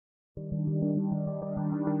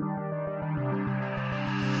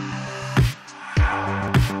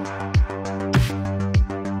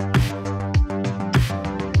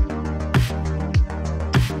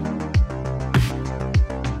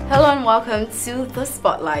and welcome to The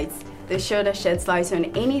Spotlight, the show that sheds light on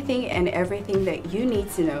anything and everything that you need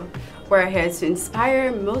to know. We're here to inspire,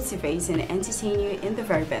 motivate, and entertain you in the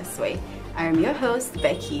very best way. I am your host,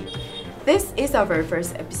 Becky. This is our very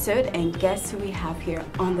first episode, and guess who we have here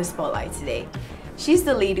on The Spotlight today? She's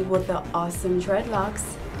the lady with the awesome dreadlocks,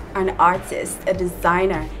 an artist, a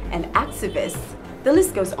designer, an activist. The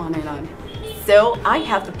list goes on and on. So I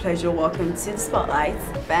have the pleasure of welcoming to The Spotlight,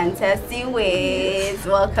 Fantacee Wiz.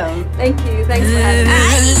 Welcome. Thank you. Thanks for having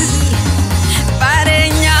me.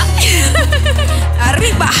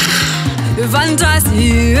 Arriba,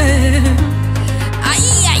 Fantacee. Ay,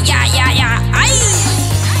 ay, ay, ay, ay.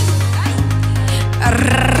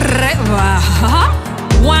 Arriba.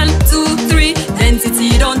 1, 2, 3, entity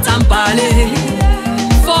don't tampale.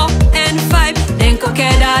 4 and 5, then go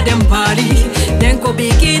queda them party. Then go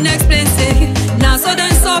begin expensive. Now so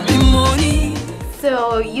then stop money.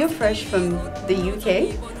 So you're fresh from the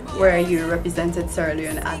UK, where you represented Sierra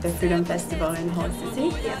Leone at the Freedom Festival in Hull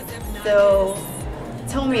City. Yes. So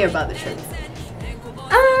tell me about the trip.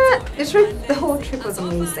 The whole trip was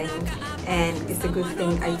amazing, and it's a good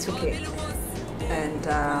thing I took it. And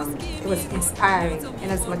it was inspiring, in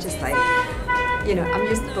as much as, like, you know, I'm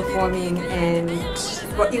used to performing,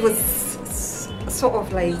 but it was sort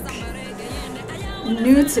of like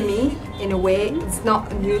new to me in a way. It's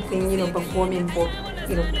not a new thing, you know, performing for,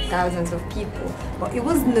 you know, thousands of people, but it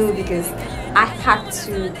was new because I had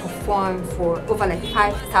to perform for over like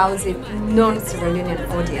 5,000 non-Sierra Leonean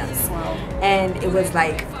audience. Wow. And it was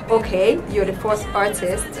like, okay, you're the first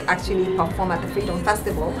artist to actually perform at the Freedom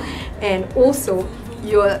Festival, and also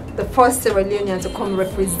you're the first Sierra Leonean to come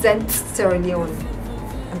represent Sierra Leone.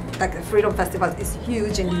 Like, the Freedom Festival is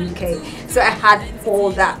huge in the UK, so I had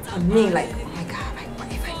all that on me, like, oh my god, like,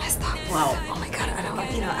 what if I messed up? Wow. Oh my god,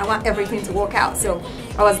 I want everything to work out. So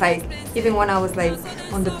I was like, even when I was like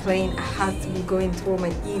on the plane, I had to be going through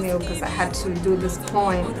my email because I had to do this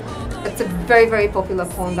poem. It's a very, very popular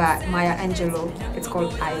poem by Maya Angelou. It's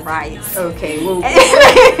called I Rise. Okay, we'll get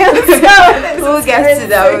to that. We'll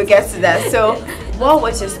get to that. So, what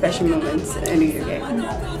was your special moment in the UK?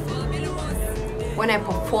 When I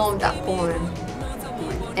performed that poem,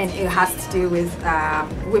 and it has to do with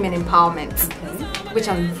women empowerment, which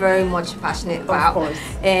I'm very much passionate about. Of course.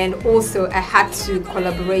 And also I had to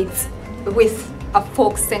collaborate with a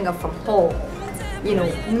folk singer from Hull. You know,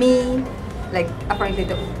 me, like, apparently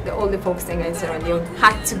the only folk singer in Sierra Leone,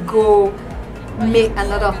 had to go meet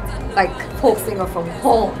another, like, folk singer from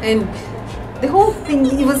Hull. And the whole thing,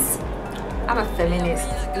 it was, I'm a feminist,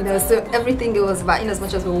 you know, so everything it was about, in as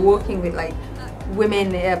much as we're working with, like,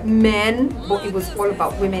 women, men, but it was all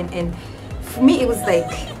about women. And for me it was like,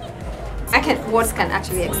 words can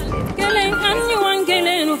actually explain it.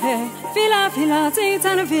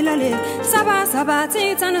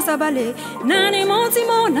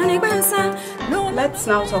 Let's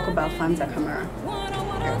now talk about Fanta Kamara.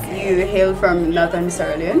 You hail from Northern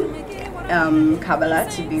Sierra Leone, Kabbalah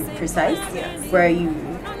to be precise, where you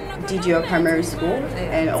did your primary school,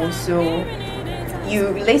 and also you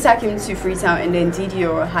later came to Freetown and then did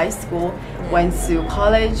your high school, went to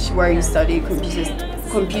college where you studied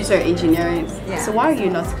computer engineering. Yeah. So why are you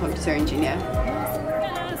not a computer engineer?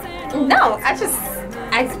 No, I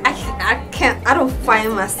don't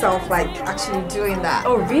find myself like actually doing that.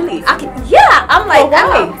 Oh really? Yeah, I'm like,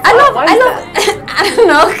 why? I love I don't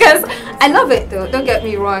know, because I love it though, don't get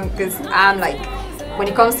me wrong, because I'm like, when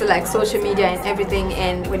it comes to like social media and everything,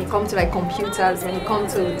 and when it comes to like computers, when it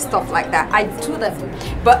comes to stuff like that, I do them,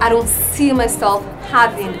 but I don't see myself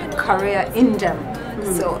having a career in them.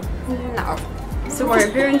 So no. So were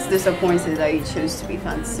your parents disappointed that you chose to be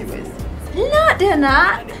Fantacee Wiz? No, they're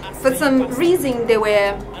not. For some reason, they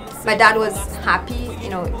were. My dad was happy, you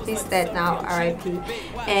know, he's dead now, R.I.P.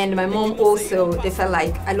 And my mom also, they felt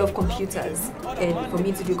like I love computers, and for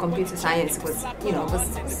me to do computer science was, you know,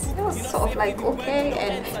 it was sort of like okay,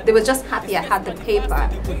 and they were just happy I had the paper,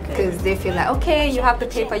 because they feel like, okay, you have the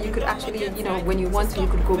paper, you could actually, you know, when you want to, you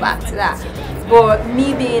could go back to that. But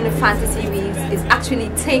me being a Fantacee Wiz is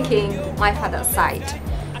actually taking my father's side,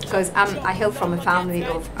 because I hail from a family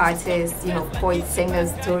of artists, you know, poets,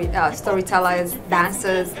 singers, storytellers,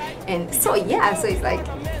 dancers, and so yeah, so it's like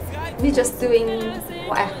me just doing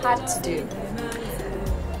what I had to do.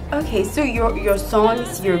 Okay, so your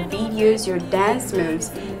songs, your videos, your dance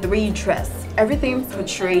moves, the way you dress, everything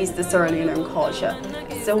portrays the Sierra Leonean culture.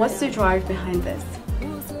 So what's the drive behind this?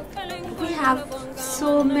 We have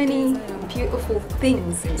so many beautiful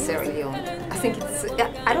things in Sierra Leone. I think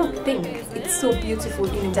I don't think it's so beautiful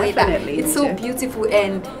in a way that it's so beautiful,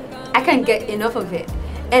 and I can't get enough of it.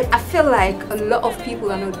 And I feel like a lot of people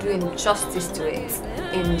are not doing justice to it.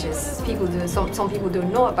 and just people do, some people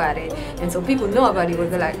don't know about it, and so people know about it will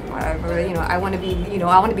be like, whatever, you know, I want to be, you know,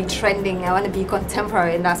 I want to be trending, I want to be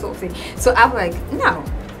contemporary and that sort of thing. So I'm like, no,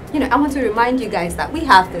 you know, I want to remind you guys that we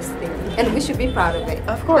have this thing and we should be proud of it.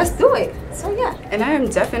 Of course. Let's do it. So yeah. And I am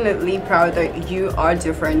definitely proud that you are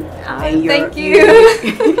different. And thank you.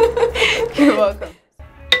 You're welcome.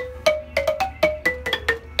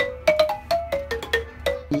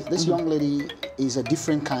 This young lady is a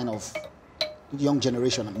different kind of young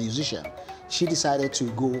generation of musician. She decided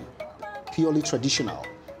to go purely traditional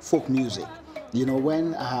folk music. You know,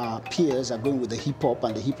 when her peers are going with the hip hop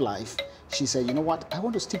and the hip life, she said, you know what, I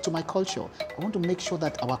want to stick to my culture. I want to make sure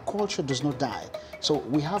that our culture does not die. So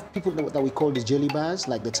we have people that we call the jelly bars,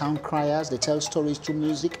 like the town criers. They tell stories through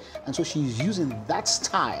music. And so she's using that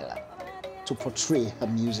style to portray her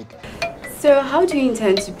music. So how do you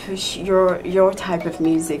intend to push your type of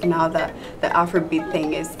music now that the Afrobeat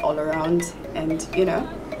thing is all around and, you know?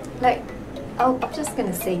 Like, I'm just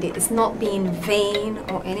gonna say that it's not being vain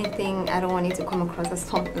or anything. I don't want it to come across as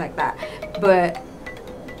something like that. But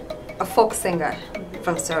a folk singer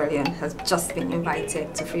from Sierra Leone has just been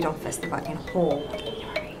invited to Freedom Festival in Hull.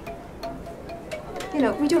 You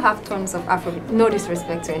know, we do have tons of Afrobeat. No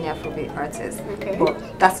disrespect to any Afrobeat artists, okay,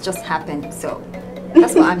 but that's just happened. So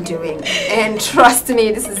that's what I'm doing. And trust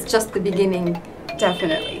me, this is just the beginning.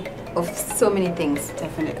 Definitely. Of so many things.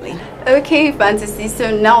 Definitely. Okay, Fantacee, so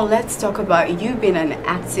now let's talk about you being an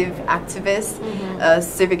active activist, a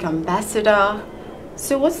civic ambassador.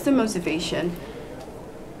 So what's the motivation?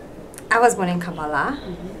 I was born in Kampala,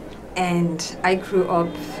 and I grew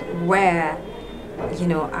up where, you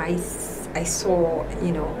know, I saw,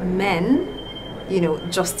 you know, men, you know,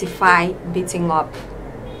 justify beating up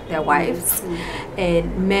their wives,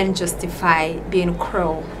 and men justify being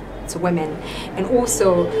cruel to women, and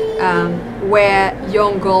also where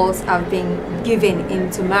young girls have been given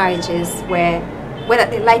into marriages where, whether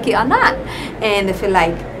they like it or not, and they feel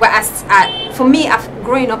like, well, for me,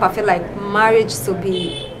 growing up, I feel like marriage should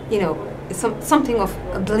be, you know, something of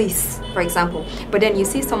bliss, for example. But then you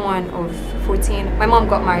see someone of 14. My mom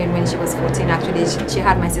got married when she was 14. Actually, she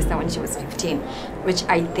had my sister when she was 15, which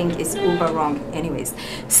I think is uber wrong anyways.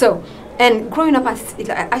 So, and growing up,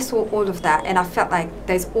 I saw all of that, and I felt like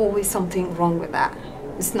there's always something wrong with that.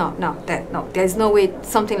 It's not, no, there's no way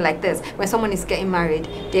something like this. When someone is getting married,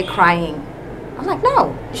 they're crying. I'm like,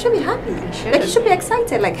 no, you should be happy. You should be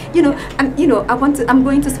excited. Like, you know, I'm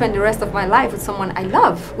going to spend the rest of my life with someone I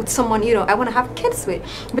love, with someone, you know, I want to have kids with.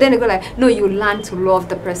 But then they go like, no, you learn to love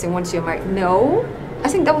the person once you're married. No, I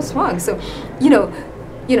think that was wrong. So, you know,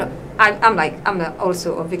 I'm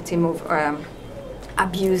also a victim of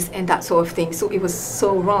abuse and that sort of thing. So it was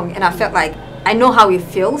so wrong, and I felt like I know how it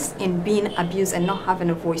feels in being abused and not having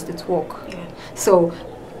a voice to talk. Yeah. So,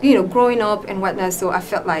 you know, growing up and whatnot. So I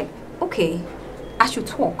felt like, okay, I should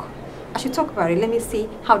talk about it. Let me see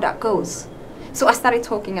how that goes. So I started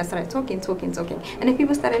talking, and then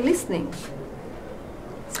people started listening.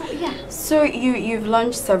 So yeah. So you've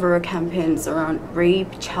launched several campaigns around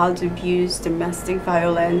rape, child abuse, domestic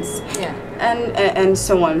violence, yeah, and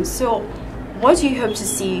so on. So what do you hope to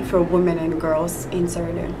see for women and girls in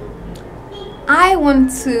Sierra Leone? I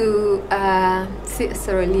want to see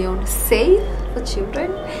Sierra Leone safe for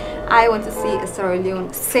children. I want to see a Sierra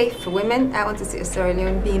Leone safe for women. I want to see a Sierra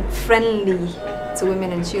Leone being friendly to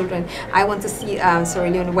women and children. I want to see Sierra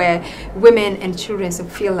Leone where women and children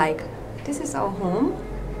feel like this is our home.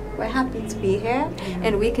 We're happy to be here,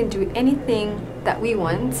 and we can do anything that we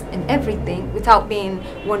want and everything without being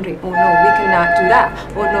wondering, oh no, we cannot do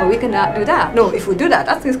that. Oh no, we cannot do that. No, if we do that,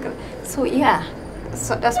 that's good. So yeah,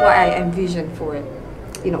 so that's what I envision for it.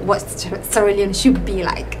 You know, what Sierra Leone should be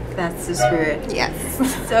like. That's the spirit. Yes.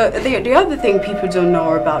 So the other thing people don't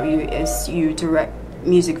know about you is you direct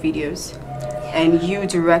music videos, and you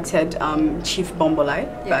directed Chief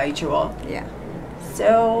Bombolai by Joel. Yeah.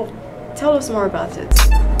 So tell us more about it.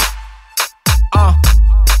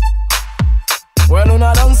 Well,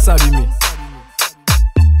 una don't sabi me.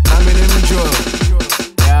 I'm in the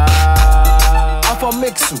Joel. Yeah. I'm from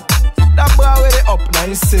Mixu. That boy where they up now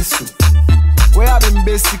in Sesu. We have been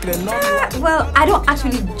basically not. Well, I don't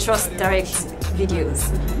actually just direct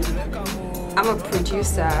videos. I'm a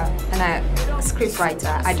producer and a script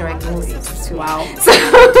writer. I direct movies too. Wow. So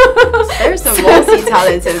there's a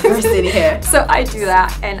multi-talented person here. So I do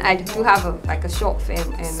that, and I do have a short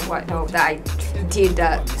film and whatnot that I did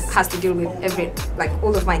that has to deal with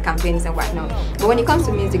all of my campaigns and whatnot. But when it comes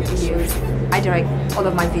to music videos, I direct all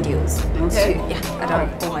of my videos. Okay. So, yeah, I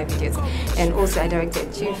direct all my videos, and also I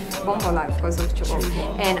directed Chief Bombola, of course, of Joel.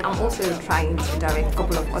 And I'm also trying to direct a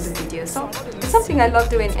couple of other videos. So it's something I love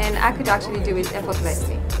doing, and I could actually actually do it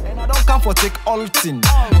effortlessly. And I don't come for take all thing.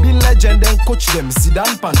 Be legend and coach them.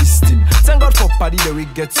 Zidane pan this thing. Thank God for party that we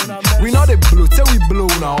get to. We know they blow. Till we blow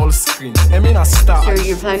on our all screen. I mean a star. So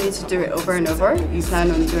you're planning to do it over and over? You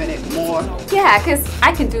plan on doing it more? Yeah, because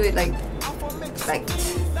I can do it like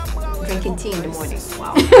drinking tea in the morning.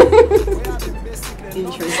 Wow.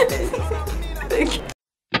 Interesting.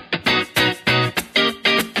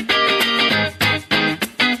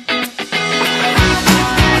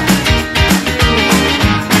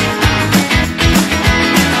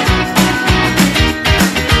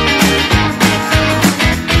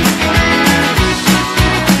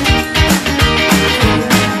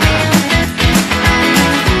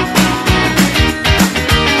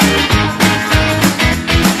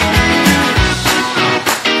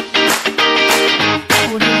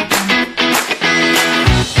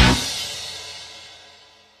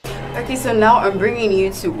 So now I'm bringing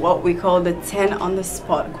you to what we call the 10 on the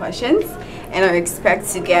spot questions, and I expect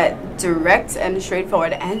to get direct and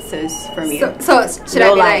straightforward answers from you. So should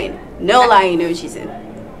no I be lying, like, no lying, no cheating.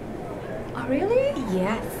 Oh really?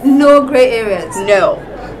 Yes. No gray areas. No.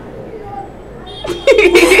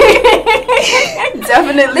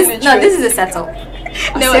 Definitely. This is a settle.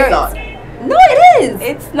 No, it's not. No, it is.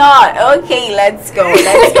 It's not. Okay, let's go.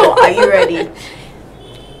 Let's go. Are you ready?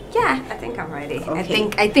 Yeah, I think I'm ready. Okay.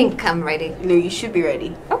 I think I'm ready. No, you should be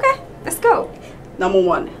ready. Okay, let's go. Number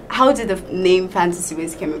one, how did the name Fantacee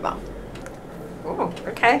Wiz came about? Oh,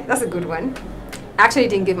 okay, that's a good one. I actually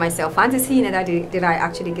didn't give myself Fantacee, neither did I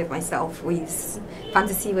actually give myself Wiz.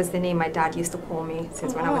 Fantacee was the name my dad used to call me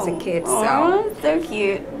since when I was a kid. So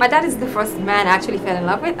cute. My dad is the first man I actually fell in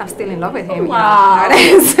love with. I'm still in love with him. Wow.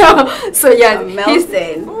 So yeah,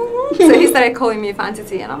 Melting. So he started calling me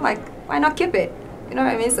Fantacee, and I'm like, why not keep it? You know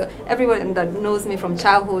what I mean? So everyone that knows me from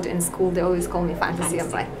childhood and school, they always call me Fantacee. I'm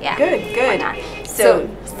like, yeah, good. So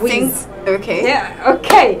Wiz. Okay. Yeah,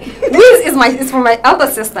 okay. Wiz is for my elder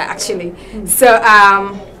sister actually. So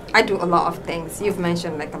I do a lot of things. You've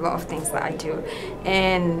mentioned like a lot of things that I do,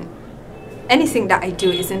 and anything that I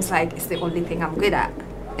do, it seems like it's the only thing I'm good at.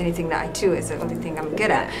 Anything that I do is the only thing I'm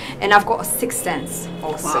good at, and I've got a sixth sense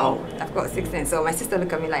also. Wow. I've got a sixth sense. So my sister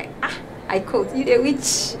look at me like, I quote, you the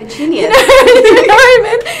witch. A genius. You know what I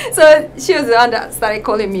mean? So she was the one that started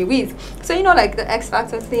calling me Wiz. So you know, like the X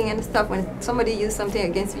Factor thing and stuff, when somebody uses something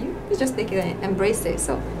against you, you just take it and embrace it.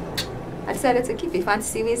 So I decided to keep it.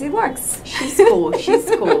 Fantacee Wiz, it works. She's cool. She's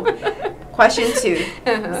cool. Question 2.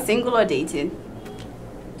 Single or dating?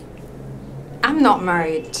 I'm not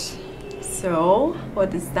married. So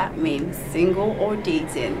what does that mean? Single or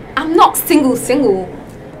dating? I'm not single.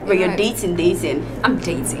 But you're dating. I'm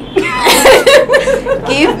dating.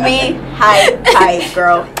 Give me high,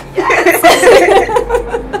 girl.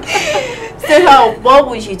 So what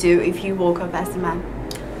would you do if you woke up as a man?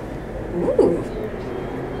 Ooh.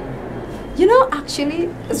 You know, actually,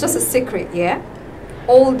 it's just a secret, yeah?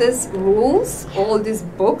 All these rules, all these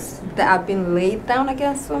books that have been laid down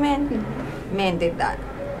against women, men did that.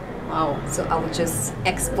 Wow. So I would just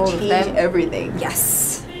expose Change them. everything.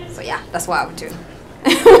 Yes. So yeah, that's what I would do.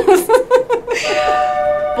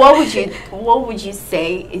 What would you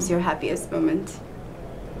say is your happiest moment?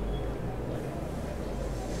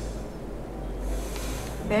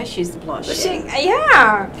 There she's blushing.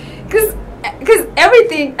 Yeah, because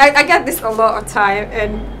everything I get this a lot of time,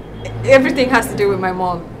 and everything has to do with my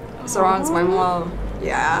mom. Surrounds my mom.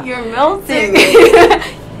 Yeah. You're melting.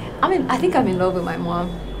 I think I'm in love with my mom.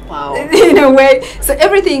 Wow. In a way. So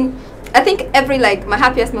everything, I think my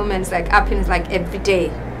happiest moments happens every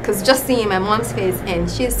day. Because just seeing my mom's face and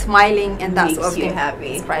she's smiling and that sort of thing,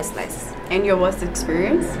 happy. It's priceless. And your worst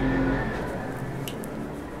experience?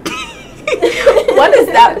 What does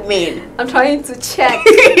that mean? I'm trying to check.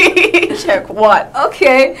 Check what?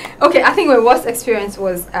 Okay. I think my worst experience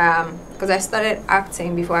was because I started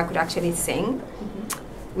acting before I could actually sing.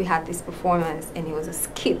 We had this performance and it was a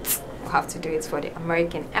skit. We have to do it for the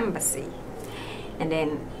American Embassy. And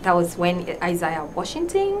then that was when Isaiah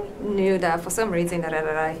Washington knew that for some reason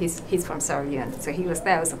he's from Sierra Leone. So he was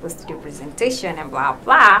there, I was supposed to do a presentation and blah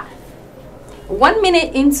blah. 1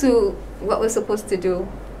 minute into what we're supposed to do,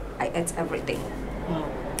 I ate everything. Wow.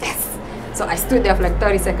 Yes. So I stood there for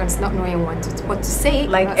 30 seconds not knowing what to say.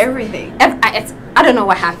 Everything. I don't know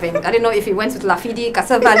what happened. I don't know if it went with Lafidi,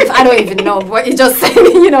 cassava leaf, I don't even know. But it just,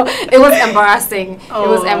 it was embarrassing. Oh. It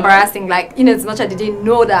was embarrassing. As much as I didn't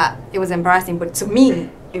know that it was embarrassing, but to me,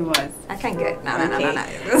 it was. I can't get no.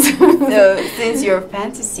 So since you're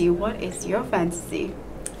fantasy, what is your fantasy?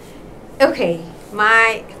 Okay,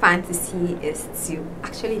 My fantasy is to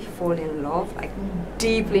actually fall in love, like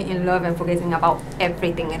deeply in love, and forgetting about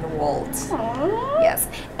everything in the world. Aww. Yes,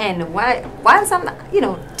 and whilst I'm,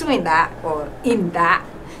 doing that or in that,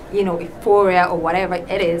 euphoria or whatever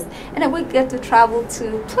it is, and I will get to travel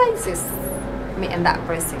to places, me and that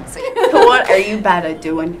person. So, So what are you bad at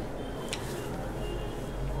doing?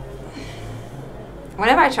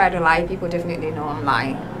 whenever I try to lie, people definitely know I'm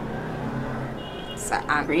lying. So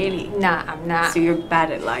I'm Really? Nah, I'm not. So you're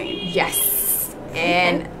bad at lying. Yes,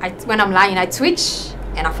 and when I'm lying, I twitch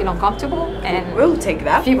and I feel uncomfortable, and We'll take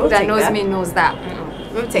that. people We'll that take knows that. me knows that.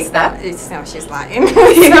 We'll take It's that. not- It's no, she's lying.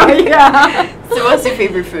 So yeah. So what's your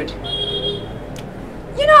favorite food?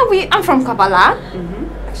 I'm from Kabbalah.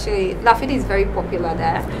 Mm-hmm. Actually, Lafayette is very popular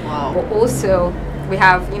there. Wow. But also, we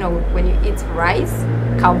have, when you eat rice,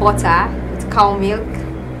 cow butter with cow milk,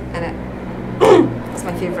 and it's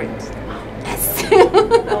my favorite. Yes.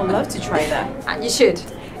 I would love to try that. And you should.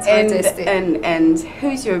 It's very tasty. And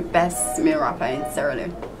who's your best male rapper in Sierra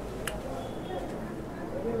Leone?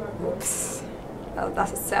 Oh,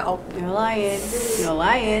 that's a setup. You're lying. You're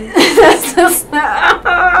lying. That's just- You're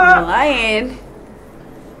lying.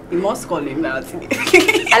 You must call him now today.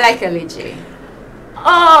 I like LG.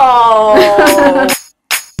 Oh.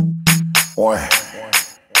 Ouais.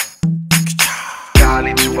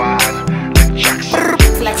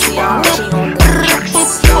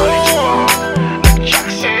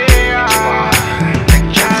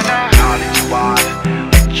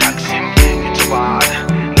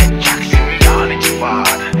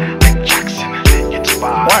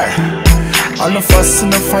 All the fuss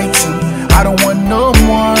and the fighting, I don't want no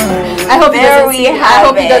more. I hope There we have I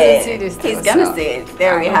hope it. he doesn't see this. He's too, gonna so. say it.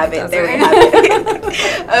 There we I have hope he it. There we doesn't.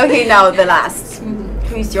 have it. Okay, now the last.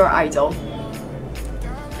 Who's your idol?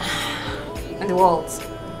 In the world.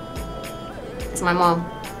 It's my mom.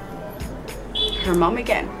 Her mom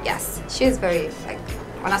again. Yes, she's very, like,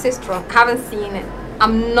 when I say strong, I haven't seen it.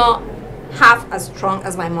 I'm not half as strong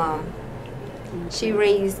as my mom. She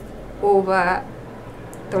raised over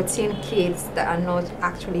 13 kids that are not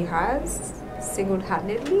actually hers,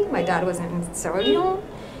 single-handedly. My dad was in Sierra Leone.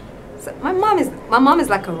 So my mom is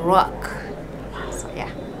like a rock. So yeah,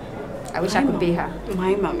 I wish I could be her.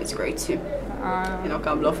 My mom is great too.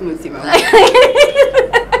 Come love me, mom.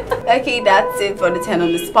 Okay, that's it for the 10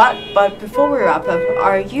 on the spot. But before we wrap up,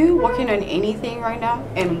 are you working on anything right now?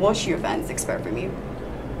 And what should your fans expect from you?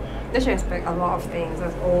 They should expect a lot of things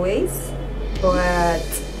as always, but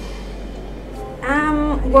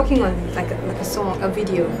I'm working on like a song, a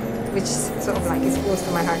video, which sort of like is close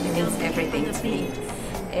to my heart and means everything to me.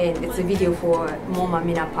 And it's a video for Mama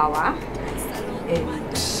Mina Power. And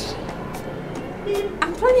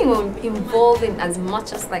I'm planning on involving as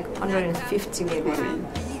much as like 150 women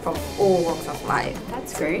from all walks of life.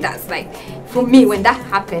 That's great. That's like, for me, when that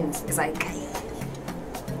happens, it's like,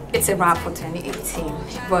 it's a wrap for 2018.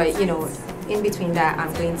 But in between that,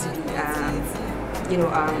 I'm going to be,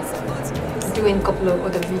 doing a couple of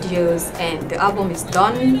other videos, and the album is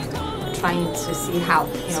done. Trying to see how,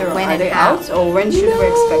 So when are and they how. out, or when should we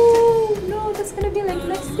expect it? No, that's gonna be like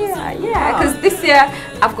next year. Yeah, because this year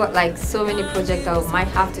I've got like so many projects that might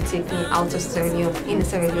have to take me out of Sierra Leone, in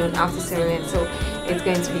Sierra Leone, out of Sierra Leone. So it's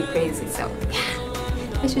going to be crazy. So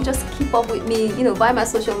yeah, you should just keep up with me. Buy my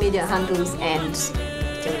social media handles, and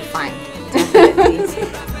you'll be fine.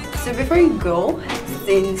 So before you go,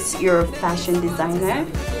 since you're a fashion designer,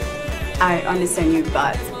 I understand you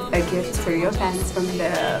got a gift for your fans from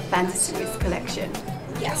the Fantacee Wiz collection.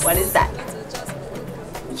 Yes. What is that?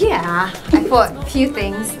 Yeah, I bought a few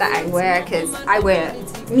things that I wear because I wear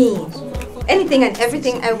me. Anything and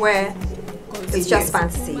everything I wear is just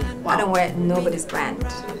fantasy. Wow. I don't wear nobody's brand.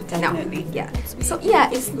 Definitely. No. Yeah. So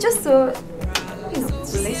yeah, it's just so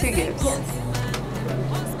Release your gifts. Yes.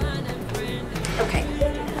 Okay.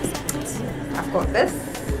 I've got this.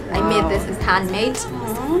 I made this. It's handmade.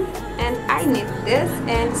 And I need this,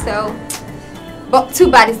 and so, but too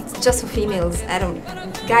bad it's just for females.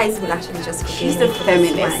 Guys will actually just forgive She's me a for this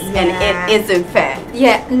feminist, one. and Yeah. it isn't fair.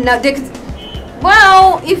 Yeah, no,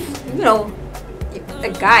 well, if if a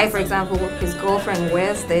guy, for example, his girlfriend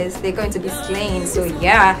wears this, they're going to be slain. So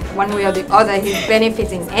yeah, one way or the other, he's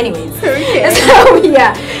benefiting anyways. Okay. So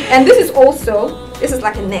yeah, and this is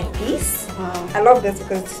like a neck piece. Wow. I love this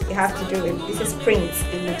because you have to do it. This is print.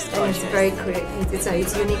 It looks And it's gorgeous. very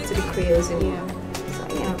it's unique to the Creoles. And so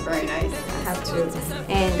yeah, Very nice. I have to.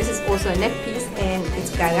 And this is also a neck piece, and it's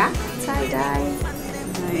Gaga tie-dye.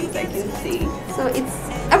 Nice, I can see. So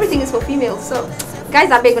everything is for females. So guys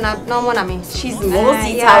are big on no one. I mean, She's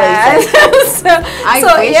multi-talented. so I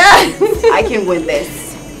wish yeah. I can win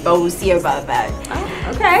this, but we'll see about that.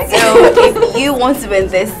 Okay. So if you want to win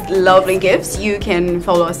this lovely gift, you can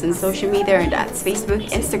follow us on social media, and that's Facebook,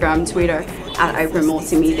 Instagram, Twitter at iPro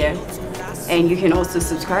Multimedia. And you can also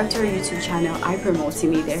subscribe to our YouTube channel, iPro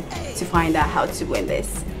Multimedia, to find out how to win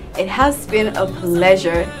this. It has been a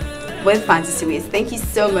pleasure with Fantacee Wiz. Thank you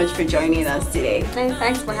so much for joining us today. And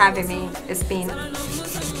thanks for having me. It's been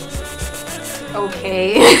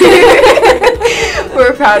okay.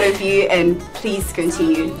 We're proud of you, and please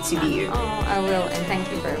continue to be you. Oh, I will, and thank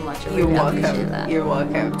you very much. I You're really welcome. appreciate that. You're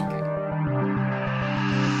welcome.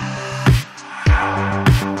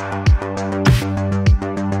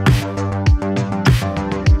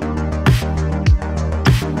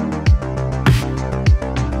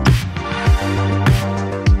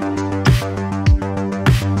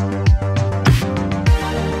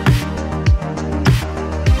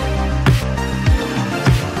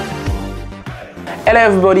 Hello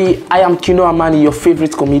everybody, I am Kino Amani, your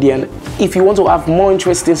favorite comedian. If you want to have more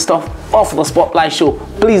interesting stuff off the Spotlight Show,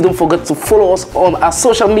 please don't forget to follow us on our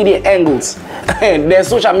social media angles. There's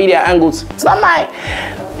social media angles. It's not mine.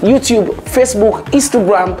 YouTube, Facebook,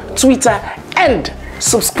 Instagram, Twitter, and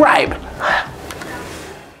subscribe.